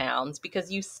small towns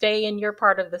because you stay in your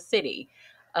part of the city.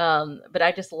 But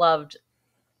I just loved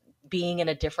being in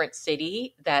a different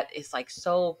city that is like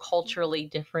so culturally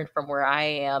different from where I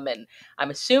am. And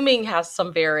I'm assuming has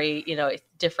some very,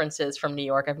 differences from New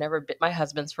York. I've never been, my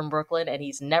husband's from Brooklyn and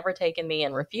he's never taken me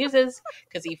and refuses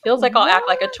because he feels like I'll act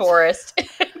like a tourist.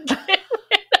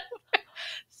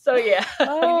 So yeah.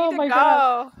 Oh my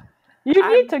God. You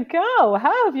need to go.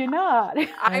 How have you not?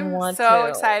 I'm so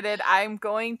excited. I'm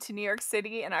going to New York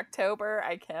City in October.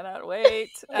 I cannot wait.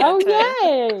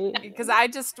 Yay! Because I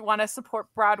just want to support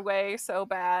Broadway so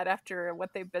bad after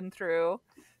what they've been through.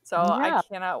 So I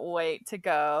cannot wait to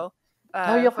go.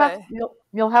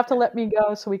 You'll have to let me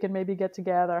go so we can maybe get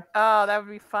together. Oh, that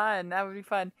would be fun.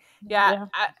 Yeah.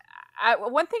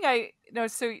 One thing I know,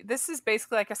 so this is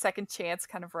basically like a second chance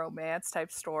kind of romance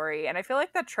type story, and I feel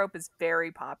like that trope is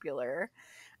very popular.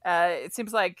 It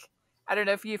seems like, I don't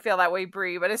know if you feel that way,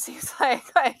 Bree, but it seems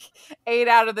like 8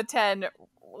 out of the 10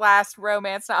 last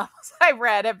romance novels I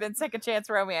read have been second chance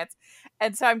romance,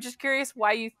 and so I'm just curious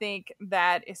why you think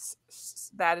that is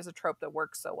a trope that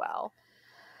works so well.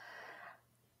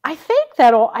 I think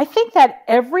that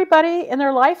everybody in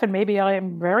their life, and maybe I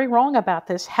am very wrong about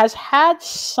this, has had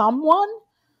someone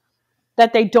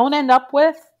that they don't end up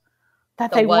with,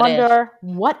 that they wonder,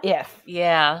 what if?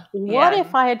 Yeah. What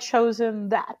if I had chosen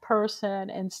that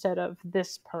person instead of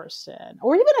this person?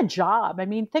 Or even a job. I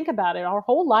mean, think about it. Our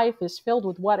whole life is filled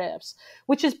with what ifs,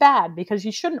 which is bad because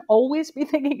you shouldn't always be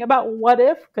thinking about what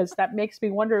if, because that makes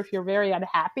me wonder if you're very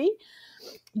unhappy.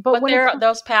 But there are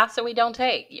those paths that we don't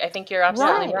take. I think you're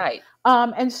absolutely right.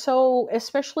 And so,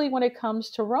 especially when it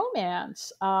comes to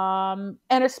romance, and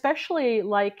especially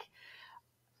like,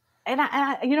 and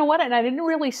I, you know what? And I didn't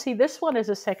really see this one as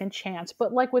a second chance,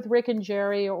 but like with Rick and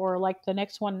Jerry, or like the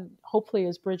next one, hopefully,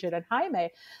 is Bridget and Jaime.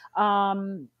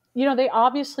 They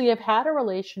obviously have had a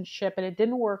relationship and it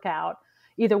didn't work out,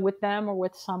 either with them or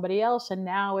with somebody else. And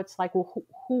now it's like, well,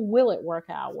 who will it work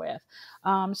out with?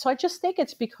 So I just think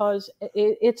it's because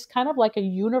it's kind of like a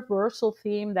universal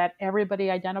theme that everybody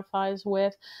identifies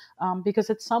with, because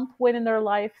at some point in their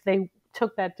life, they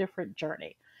took that different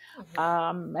journey.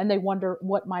 And they wonder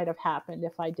what might have happened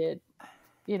if I did,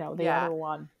 the other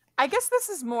one. I guess this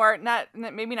is more,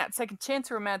 maybe not second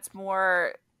chance romance,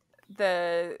 more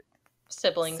the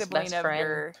sibling best of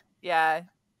friend.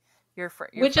 Your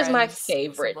which is my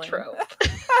favorite trope.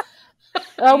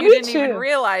 You didn't even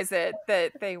realize it,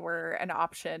 that they were an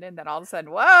option, and then all of a sudden,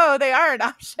 whoa, they are an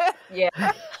option.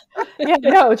 Yeah.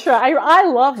 No, true. I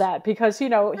love that because,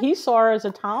 he saw her as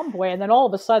a tomboy, and then all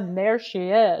of a sudden there she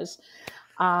is.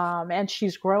 And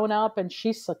she's grown up and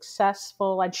she's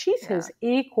successful and she's his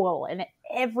equal in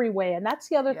every way. And that's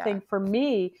the other thing for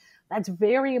me that's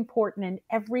very important in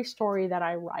every story that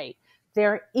I write.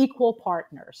 They're equal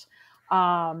partners.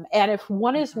 And if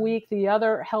one is weak, the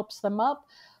other helps them up.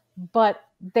 But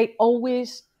they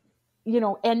always,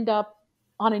 end up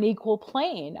on an equal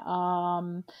plane.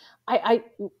 I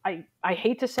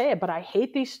hate to say it, but I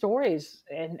hate these stories,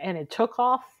 and it took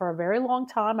off for a very long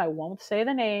time. I won't say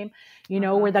the name,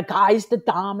 where the guy's the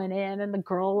dominant and the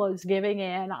girl is giving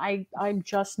in. I'm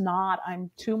just not. I'm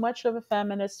too much of a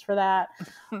feminist for that.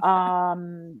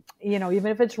 Even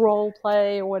if it's role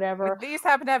play or whatever. Would these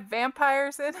happen to have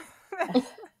vampires in?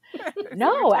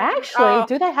 No, actually,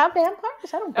 do they have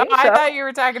vampires? I don't think so. I thought you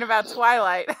were talking about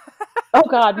Twilight. Oh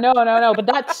God, no. But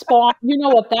that spawned. You know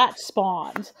what that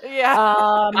spawned? Yeah.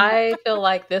 I feel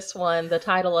like this one, the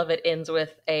title of it ends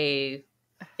with a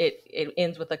it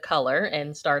ends with a color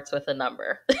and starts with a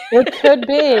number. It could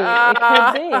be. It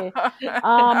could be.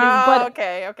 But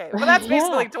okay. Well, that's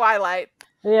basically Twilight.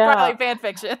 Yeah. Twilight fan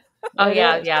fiction. Oh It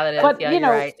yeah, is. yeah, that is. But Yeah, you're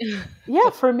right. yeah,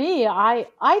 for me, I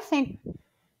think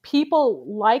people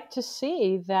like to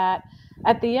see that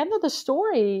at the end of the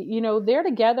story, they're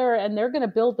together and they're going to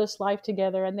build this life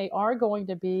together, and they are going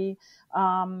to be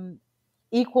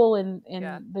equal in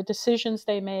the decisions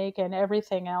they make and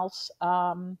everything else.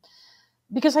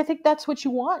 Because I think that's what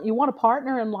you want. You want a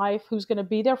partner in life who's going to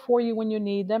be there for you when you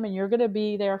need them, and you're going to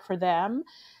be there for them.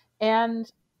 And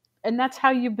that's how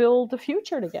you build the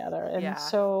future together. And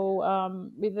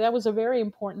so that was a very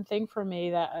important thing for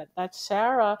me, that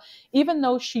Sarah, even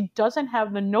though she doesn't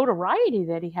have the notoriety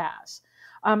that he has,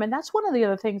 and that's one of the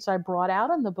other things I brought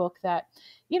out in the book, that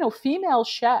female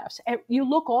chefs, you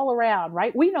look all around,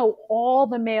 right? We know all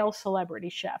the male celebrity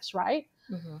chefs, right?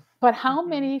 Mm-hmm. But how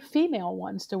many female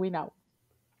ones do we know?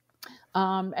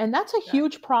 And that's a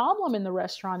huge problem in the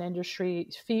restaurant industry.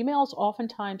 Females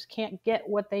oftentimes can't get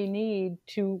what they need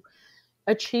to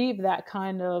achieve that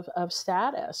kind of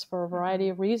status for a variety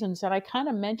of reasons. And I kind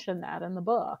of mentioned that in the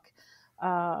book.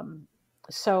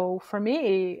 So for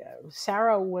me,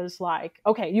 Sarah was like,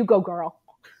 okay, you go, girl.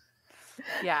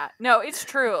 Yeah, no, it's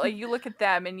true. Like, you look at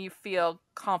them and you feel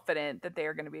confident that they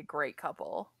are going to be a great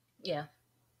couple. Yeah.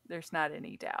 There's not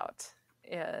any doubt.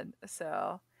 And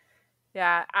so...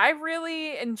 yeah, I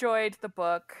really enjoyed the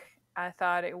book. I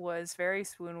thought it was very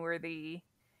swoon-worthy.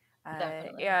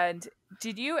 Definitely. And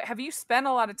have you spent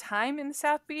a lot of time in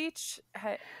South Beach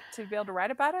to be able to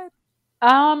write about it?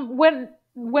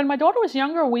 When my daughter was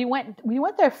younger, we went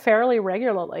there fairly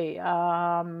regularly,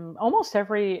 almost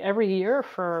every year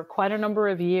for quite a number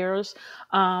of years.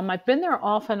 I've been there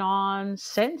off and on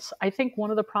since. I think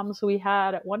one of the problems we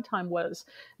had at one time was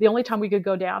the only time we could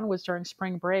go down was during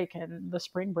spring break, and the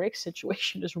spring break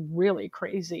situation is really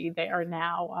crazy there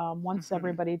now. Once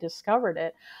everybody discovered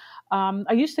it,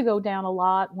 I used to go down a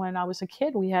lot when I was a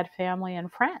kid. We had family and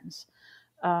friends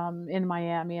in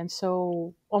Miami, and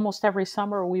so almost every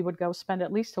summer we would go spend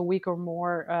at least a week or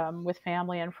more with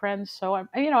family and friends. So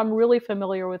I'm really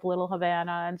familiar with Little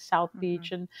Havana and South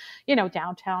Beach, and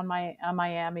downtown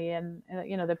Miami, and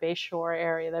the Bayshore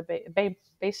area, the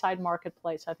Bayside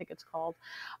Marketplace, I think it's called.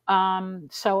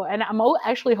 So, and I'm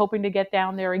actually hoping to get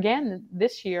down there again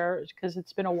this year because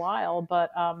it's been a while. But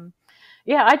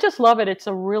yeah, I just love it. It's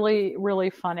a really,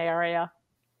 really fun area.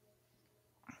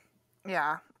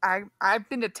 Yeah, I've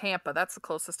been to Tampa. That's the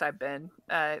closest I've been.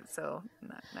 So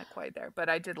not quite there, but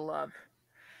I love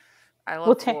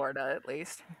Florida at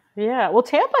least. Yeah, well,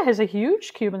 Tampa has a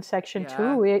huge Cuban section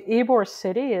too. Ybor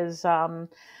City is,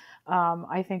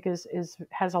 I think,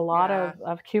 has a lot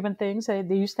of Cuban things. They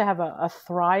used to have a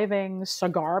thriving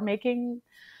cigar making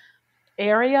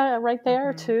area right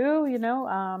there too. It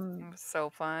was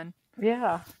so fun.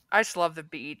 Yeah, I just love the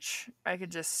beach. I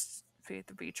could just be at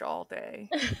the beach all day.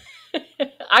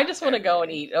 I just want to go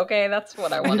and eat. Okay, that's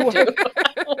what I want to do.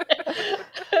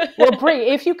 Well, Bree,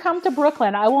 if you come to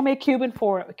Brooklyn, I will make Cuban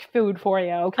food for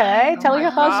you. Okay, tell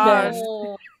your husband.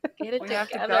 Get it we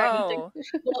together. Have to go.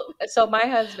 Well, so my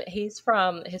husband, his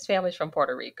family's from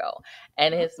Puerto Rico,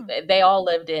 and they all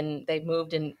lived in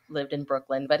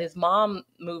Brooklyn, but his mom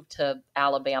moved to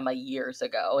Alabama years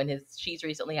ago, and she's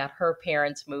recently had her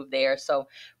parents move there. So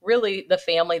really, the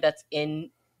family that's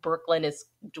in Brooklyn is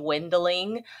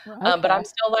dwindling. But I'm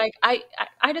still like,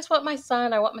 I just want my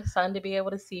son. I want my son to be able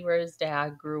to see where his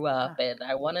dad grew up, and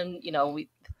I want him.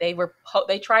 They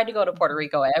tried to go to Puerto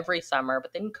Rico every summer,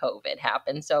 but then COVID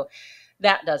happened, so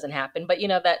that doesn't happen. But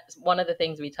that's one of the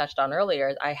things we touched on earlier.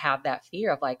 Is I have that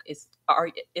fear of like, is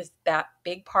that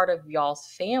big part of y'all's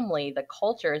family, the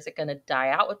culture, is it going to die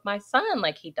out with my son?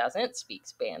 Like, he doesn't speak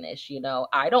Spanish.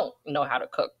 I don't know how to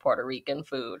cook Puerto Rican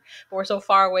food, but we're so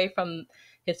far away from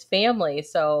his family.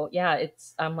 So yeah,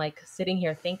 I'm like sitting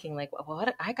here thinking like, well,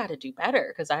 what I got to do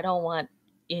better, because I don't want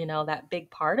that big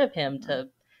part of him to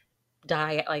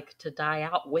die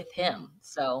out with him.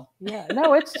 So yeah,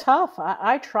 no, it's tough.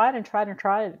 I tried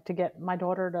to get my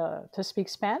daughter to speak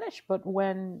Spanish, but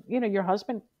when your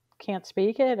husband can't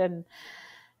speak it, and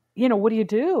what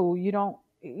do? You don't.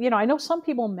 I know some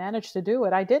people manage to do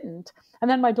it. I didn't. And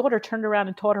then my daughter turned around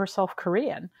and taught herself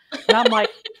Korean, and I'm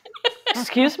like,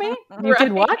 excuse me, you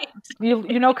did what?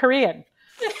 You know Korean,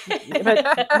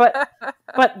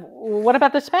 but what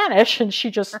about the Spanish? And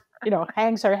she just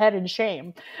hangs her head in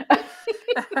shame.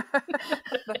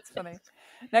 That's funny.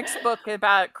 Next book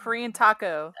about Korean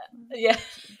taco. Yeah.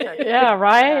 Yeah,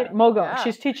 right. Yeah. Mogo. Yeah.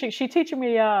 She's teaching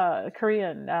me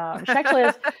Korean.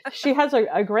 She has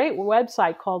a great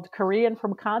website called Korean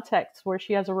from Context, where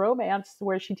she has a romance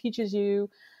where she teaches you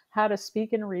how to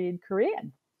speak and read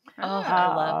Korean. Oh,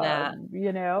 I love that.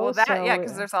 Well,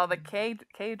 because So there's all the K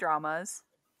dramas.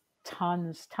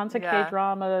 tons of K Yeah,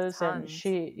 dramas, and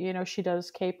tons. she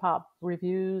does K-pop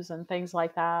reviews and things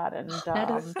like that. And That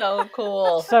is so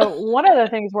cool. so one of the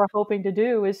things we're hoping to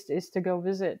do is to go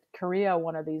visit Korea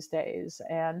one of these days.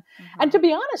 And to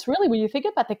be honest, really, when you think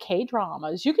about the K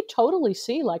dramas, you could totally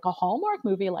see like a Hallmark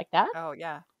movie like that. Oh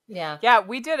yeah. Yeah. Yeah,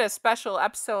 we did a special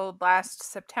episode last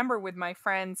September with my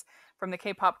friends from the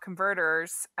K-pop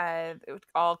Converters, it was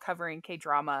all covering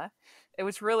K-drama. It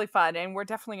was really fun, and we're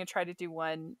definitely gonna try to do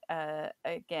one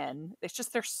again. It's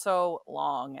just they're so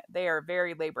long; they are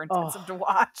very labor intensive to Oh,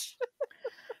 watch.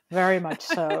 very much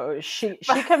so. She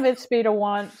convinced me to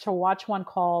watch one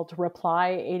called Reply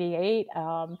 88.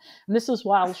 And this is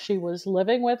while she was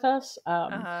living with us.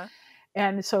 Uh-huh.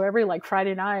 And so every like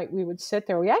Friday night we would sit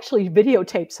there. We actually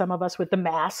videotaped some of us with the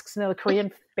masks, the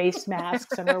Korean face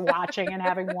masks, and we're watching and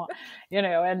having one,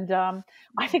 and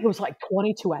I think it was like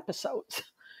 22 episodes.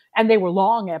 And they were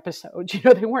long episodes,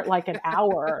 they weren't like an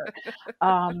hour.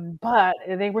 But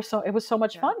it was so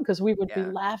much fun because we would be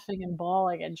laughing and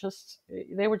bawling, and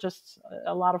they were just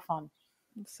a lot of fun.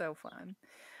 So fun.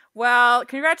 Well,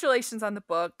 congratulations on the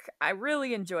book. I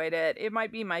really enjoyed it. It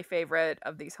might be my favorite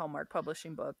of these Hallmark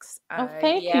Publishing books. Oh,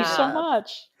 thank you so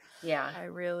much. Yeah. I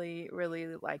really, really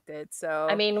liked it. So,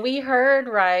 I mean, we heard,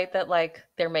 right, that like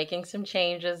they're making some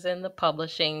changes in the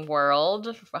publishing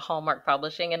world for Hallmark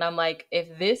Publishing. And I'm like,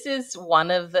 if this is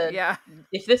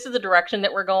if this is the direction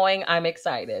that we're going, I'm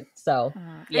excited. So,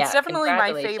 it's definitely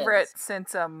my favorite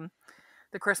since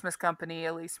The Christmas Company,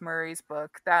 Elise Murray's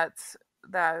book. That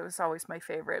was always my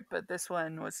favorite, but this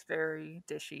one was very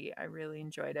dishy. I really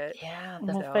enjoyed it. Yeah,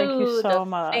 thank you so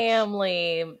much.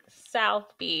 Family,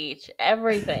 South Beach,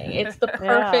 everything. It's the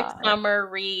perfect summer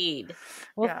read.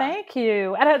 Well, thank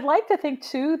you. And I'd like to think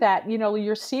too that,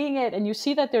 you're seeing it and you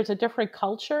see that there's a different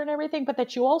culture and everything, but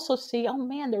that you also see, oh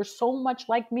man, there's so much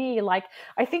like me. Like,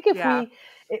 I think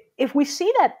if we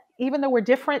see that even though we're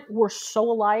different, we're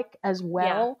so alike as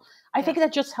well. I think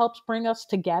that just helps bring us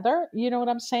together. You know what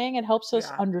I'm saying? It helps us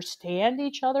understand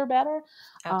each other better.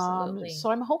 Absolutely.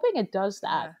 So I'm hoping it does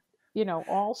that,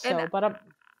 also. And but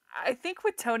I think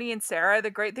with Tony and Sarah, the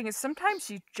great thing is sometimes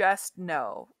you just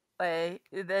know. Like,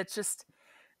 that's just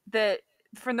that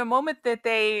from the moment that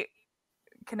they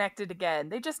connected again,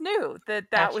 they just knew that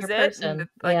That's was your it. person. And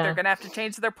they're going to have to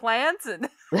change their plans. And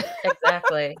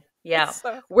exactly. Yeah.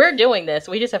 We're doing this.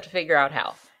 We just have to figure out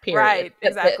how. Period. Right.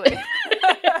 Exactly.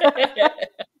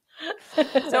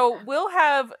 So we'll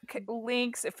have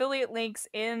affiliate links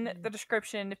in the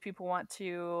description if people want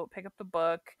to pick up the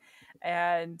book,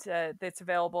 and it's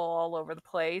available all over the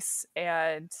place.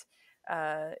 And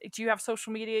do you have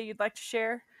social media you'd like to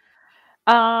share?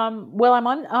 Well, I'm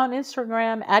on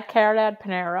Instagram at Caridad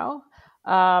Piñeiro.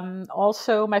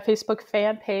 Also, my Facebook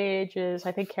fan page is,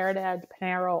 I think, Caridad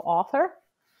Piñeiro Author.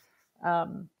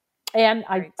 And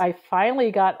I finally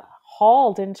got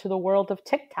hauled into the world of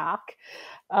TikTok,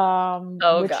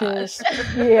 which is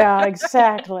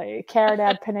exactly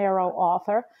Caridad Piñeiro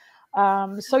Author.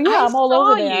 So yeah, I'm all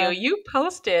over there. You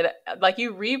posted, like,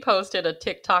 you reposted a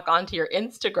TikTok onto your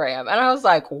Instagram, and I was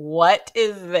like, "What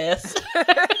is this?"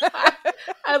 I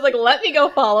was like, "Let me go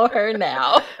follow her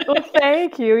now." Well,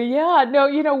 thank you. Yeah,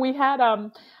 no, we had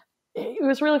it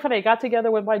was really funny. I got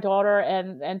together with my daughter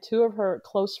and two of her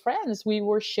close friends. We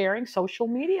were sharing social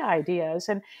media ideas,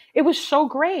 and it was so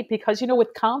great because,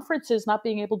 with conferences, not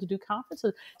being able to do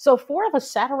conferences. So four of us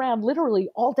sat around literally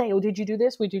all day. Oh, did you do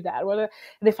this? We do that.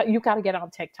 And if you got to get on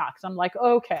TikTok. So I'm like,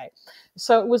 okay.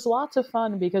 So it was lots of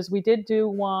fun because we did do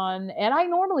one, and I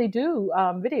normally do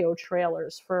video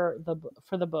trailers for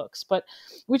the books, but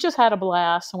we just had a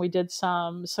blast and we did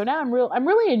some. So now I'm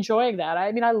really enjoying that.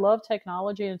 I mean, I love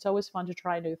technology, and it's always fun to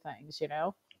try new things,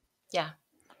 Yeah,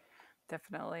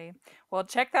 definitely. Well,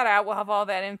 check that out. We'll have all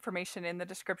that information in the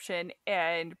description.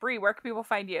 And Bree, where can people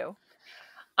find you?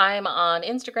 I'm on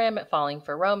Instagram at Falling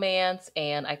for Romance,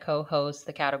 and I co-host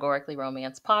the Categorically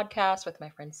Romance podcast with my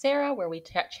friend Sarah, where we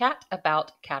chat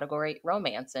about category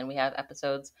romance, and we have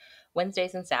episodes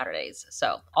Wednesdays and Saturdays.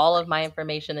 So all of my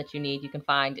information that you need, you can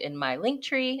find in my link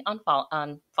tree on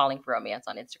Falling for Romance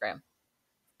on Instagram.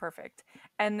 Perfect.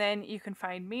 And then you can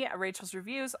find me at Rachel's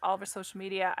Reviews, all of our social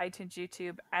media, iTunes,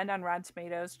 YouTube, and on Rotten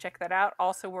Tomatoes. Check that out.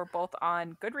 Also, we're both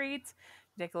on Goodreads.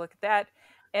 Take a look at that.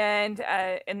 And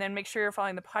then make sure you're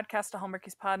following the podcast,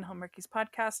 Hallmarkies Pod and Hallmarkies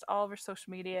Podcast, all of our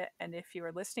social media. And if you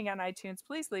are listening on iTunes,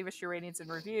 please leave us your ratings and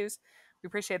reviews. We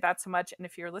appreciate that so much. And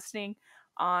if you're listening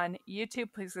on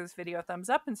YouTube, please give this video a thumbs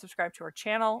up and subscribe to our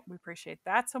channel. We appreciate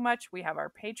that so much. We have our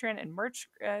Patreon and merch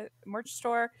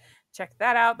store. Check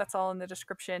that out. That's all in the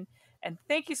description. And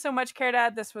thank you so much,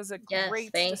 Caridad. This was a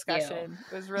great discussion.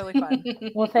 It was really fun.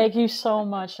 Well, thank you so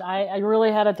much. I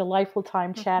really had a delightful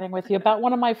time chatting with you about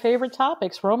one of my favorite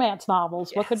topics, romance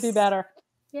novels. Yes. What could be better?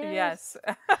 Yes.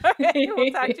 Okay,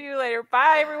 we'll talk to you later.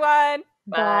 Bye, everyone.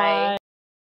 Bye.